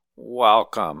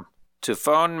Welcome to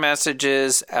Phone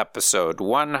Messages, episode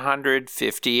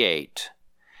 158.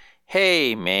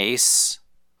 Hey, Mace.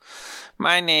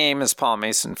 My name is Paul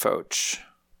Mason Foch.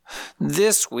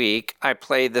 This week, I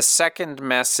play the second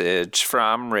message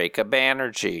from Rekha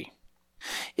Banerjee.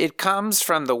 It comes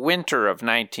from the winter of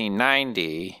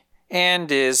 1990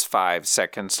 and is 5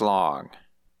 seconds long.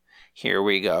 Here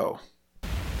we go.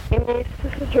 Hey, Mace,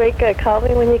 this is Rekha. Call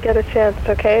me when you get a chance,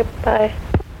 okay? Bye.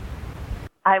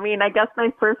 I guess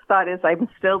my first thought is I'm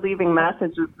still leaving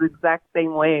messages the exact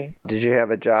same way. Did you have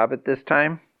a job at this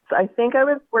time? I think I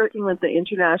was working with the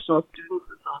International Students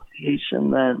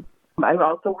Association then. I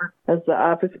also worked as the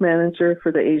office manager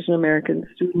for the Asian American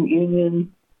Student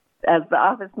Union. As the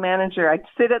office manager, I'd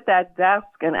sit at that desk,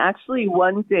 and actually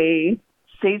one day,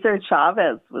 Cesar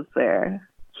Chavez was there.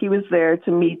 He was there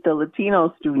to meet the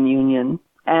Latino Student Union.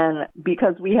 And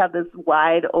because we had this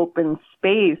wide open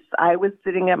space, I was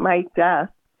sitting at my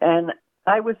desk, and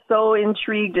I was so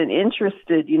intrigued and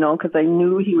interested, because I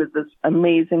knew he was this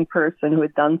amazing person who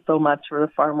had done so much for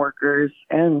the farm workers,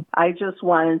 and I just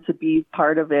wanted to be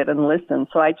part of it and listen.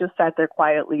 So I just sat there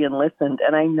quietly and listened,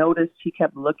 and I noticed he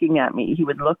kept looking at me. He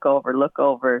would look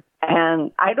over,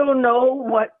 and I don't know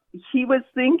what he was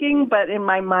thinking, but in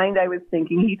my mind I was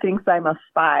thinking, he thinks I'm a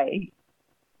spy.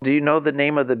 Do you know the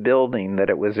name of the building that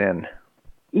it was in?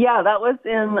 Yeah, that was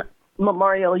in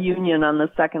Memorial Union on the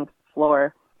second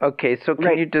floor. Okay, so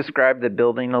can you describe the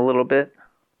building a little bit?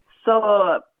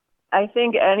 So I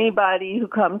think anybody who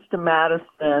comes to Madison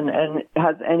and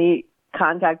has any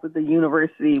contact with the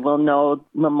university will know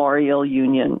Memorial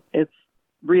Union. It's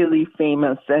really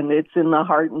famous, and it's in the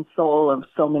heart and soul of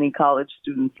so many college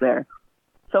students there.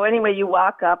 So anyway, you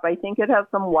walk up. I think it has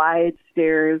some wide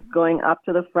stairs going up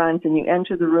to the front, and you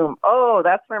enter the room. Oh,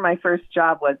 that's where my first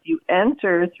job was. You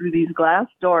enter through these glass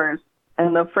doors,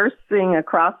 and the first thing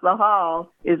across the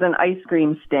hall is an ice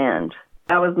cream stand.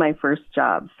 That was my first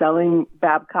job, selling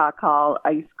Babcock Hall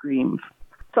ice cream.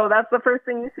 So that's the first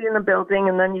thing you see in the building,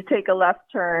 and then you take a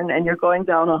left turn, and you're going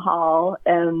down a hall,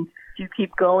 and you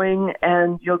keep going,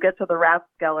 and you'll get to the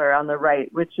Rathskeller on the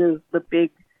right, which is the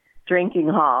big drinking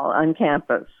hall on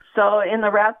campus. So in the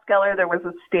Rathskeller, there was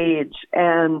a stage,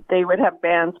 and they would have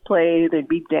bands play. They'd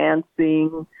be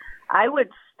dancing. I would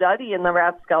study in the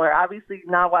Rathskeller, obviously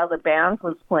not while the band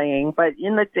was playing, but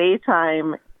in the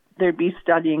daytime, there'd be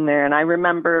studying there. And I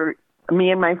remember me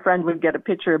and my friend would get a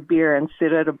pitcher of beer and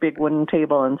sit at a big wooden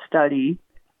table and study.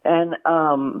 And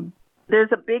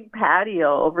there's a big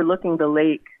patio overlooking the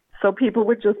lake. So people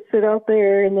would just sit out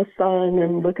there in the sun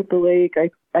and look at the lake.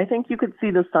 I think you could see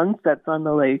the sunsets on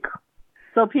the lake.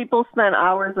 So people spent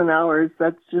hours and hours.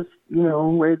 That's just,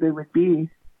 where they would be.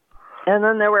 And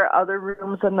then there were other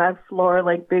rooms on that floor,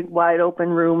 like big wide open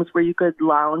rooms where you could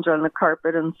lounge on the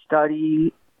carpet and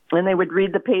study. And they would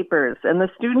read the papers. And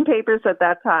the student papers at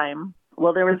that time,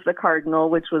 well, there was the Cardinal,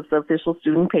 which was the official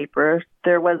student paper.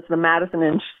 There was the Madison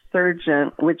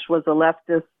Insurgent, which was a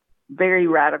leftist, very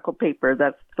radical paper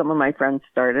that some of my friends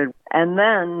started. And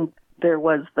then there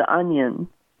was the Onion,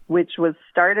 which was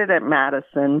started at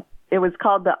Madison. It was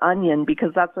called the Onion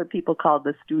because that's what people called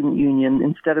the student union.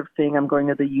 Instead of saying I'm going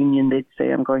to the union, they'd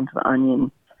say I'm going to the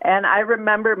Onion. And I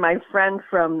remember my friend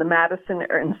from the Madison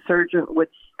Insurgent would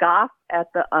scoff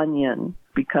at the Onion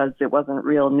because it wasn't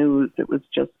real news. It was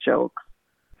just jokes.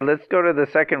 Let's go to the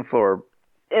second floor.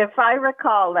 If I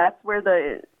recall, that's where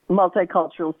the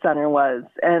Multicultural Center was.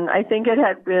 And I think it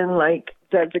had been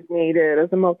designated as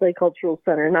a multicultural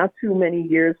center not too many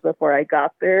years before I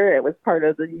got there. It was part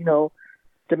of the,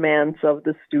 demands of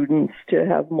the students to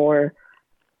have more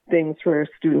things for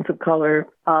students of color.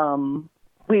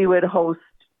 We would host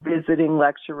visiting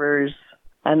lecturers,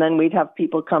 and then we'd have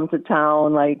people come to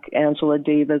town like Angela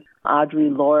Davis,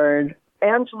 Audre Lorde.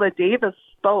 Angela Davis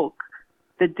spoke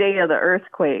the day of the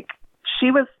earthquake.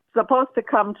 She was supposed to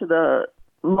come to the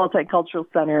Multicultural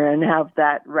Center and have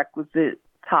that requisite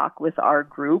talk with our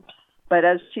groups. But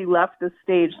as she left the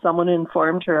stage, someone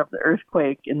informed her of the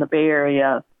earthquake in the Bay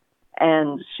Area,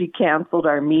 and she canceled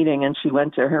our meeting, and she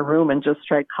went to her room and just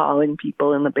tried calling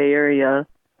people in the Bay Area.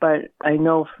 But I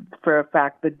know for a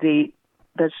fact the date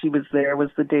that she was there was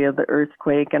the day of the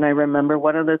earthquake. And I remember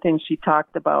one of the things she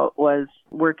talked about was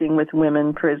working with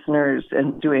women prisoners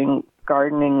and doing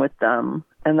gardening with them.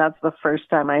 And that's the first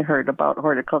time I heard about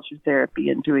horticulture therapy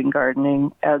and doing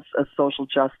gardening as a social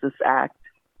justice act.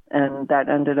 And that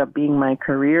ended up being my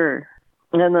career.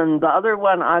 And then the other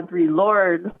one, Audre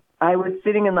Lorde, I was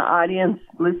sitting in the audience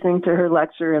listening to her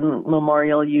lecture in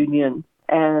Memorial Union.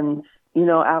 And,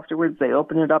 afterwards they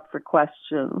opened it up for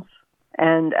questions.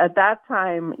 And at that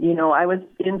time, I was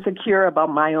insecure about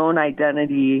my own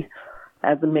identity.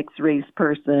 as a mixed race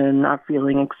person, not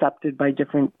feeling accepted by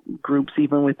different groups,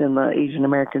 even within the Asian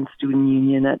American Student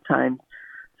Union at times.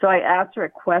 So I asked her a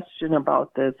question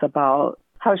about this, about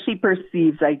how she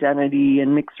perceives identity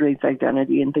and mixed race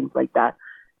identity and things like that.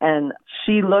 And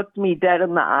she looked me dead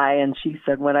in the eye and she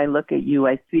said, when I look at you,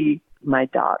 I see my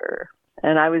daughter.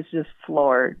 And I was just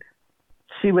floored.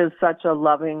 She was such a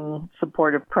loving,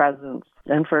 supportive presence.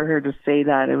 And for her to say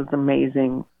that, it was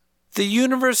amazing. The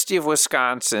University of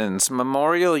Wisconsin's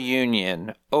Memorial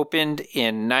Union opened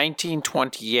in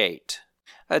 1928,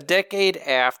 a decade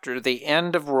after the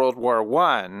end of World War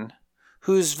I,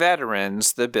 whose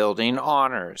veterans the building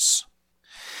honors.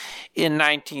 In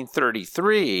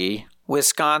 1933,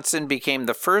 Wisconsin became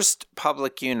the first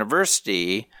public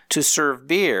university to serve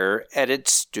beer at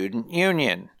its student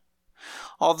union,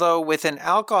 although with an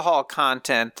alcohol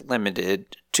content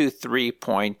limited to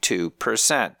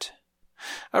 3.2%,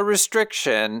 a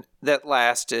restriction that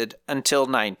lasted until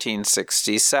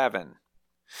 1967.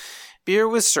 Beer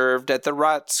was served at the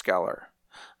Ratskeller,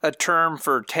 a term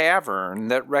for tavern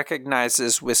that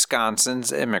recognizes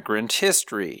Wisconsin's immigrant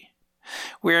history,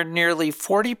 where nearly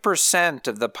 40%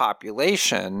 of the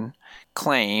population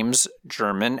claims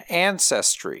German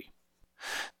ancestry.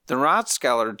 The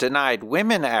Ratskeller denied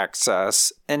women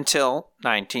access until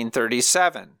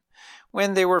 1937,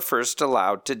 when they were first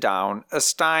allowed to down a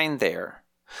stein there,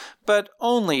 but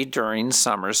only during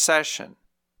summer session.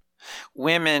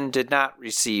 Women did not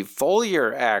receive full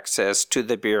year access to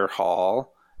the beer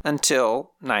hall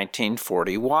until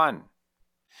 1941.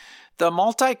 The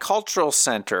Multicultural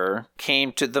Center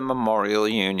came to the Memorial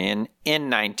Union in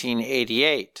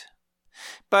 1988,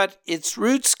 but its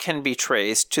roots can be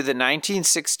traced to the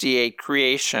 1968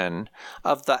 creation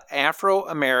of the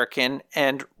Afro-American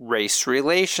and Race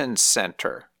Relations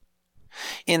Center.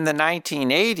 In the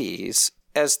 1980s,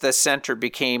 as the center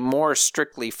became more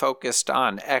strictly focused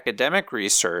on academic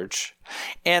research,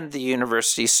 and the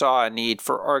university saw a need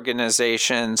for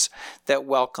organizations that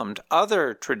welcomed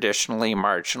other traditionally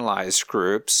marginalized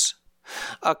groups,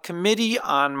 a Committee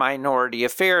on Minority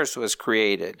Affairs was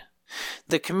created.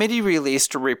 The committee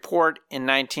released a report in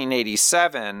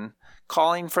 1987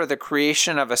 calling for the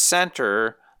creation of a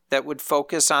center that would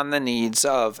focus on the needs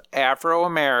of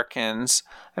Afro-Americans,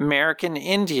 American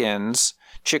Indians,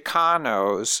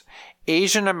 Chicanos,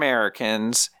 Asian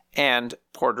Americans, and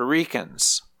Puerto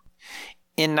Ricans.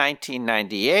 In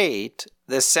 1998,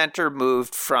 the center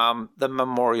moved from the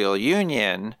Memorial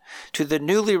Union to the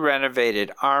newly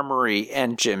renovated Armory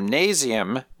and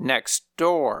Gymnasium next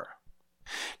door.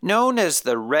 Known as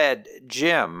the Red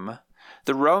Gym,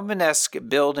 the Romanesque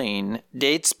building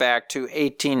dates back to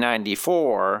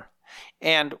 1894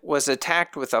 and was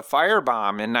attacked with a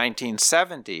firebomb in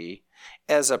 1970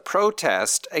 as a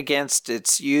protest against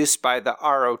its use by the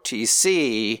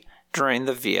ROTC during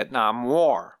the Vietnam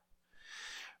War.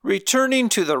 Returning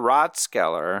to the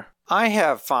Ratskeller, I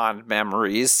have fond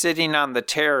memories sitting on the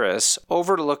terrace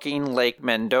overlooking Lake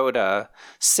Mendota,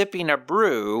 sipping a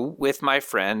brew with my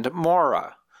friend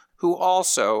Maura, who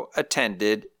also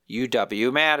attended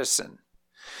UW-Madison.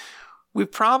 We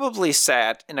probably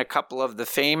sat in a couple of the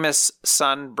famous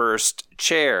sunburst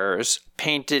chairs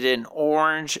painted in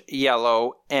orange,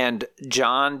 yellow, and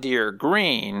John Deere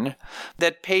green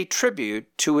that pay tribute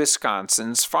to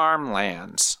Wisconsin's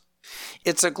farmlands.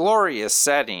 It's a glorious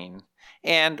setting,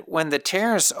 and when the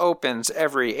terrace opens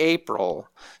every April,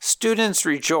 students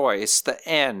rejoice the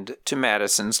end to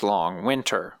Madison's long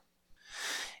winter.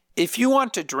 If you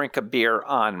want to drink a beer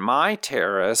on my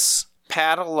terrace,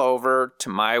 paddle over to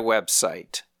my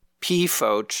website,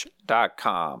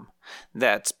 pfoch.com.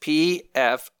 That's pfotsch.com.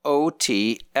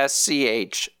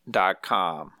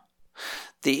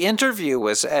 The interview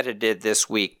was edited this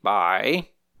week by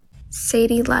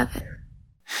Sadie Levin.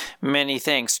 Many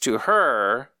thanks to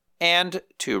her and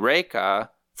to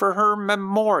Reka for her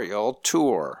memorial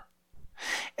tour.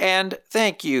 And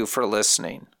thank you for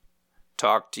listening.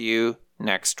 Talk to you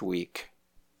next week.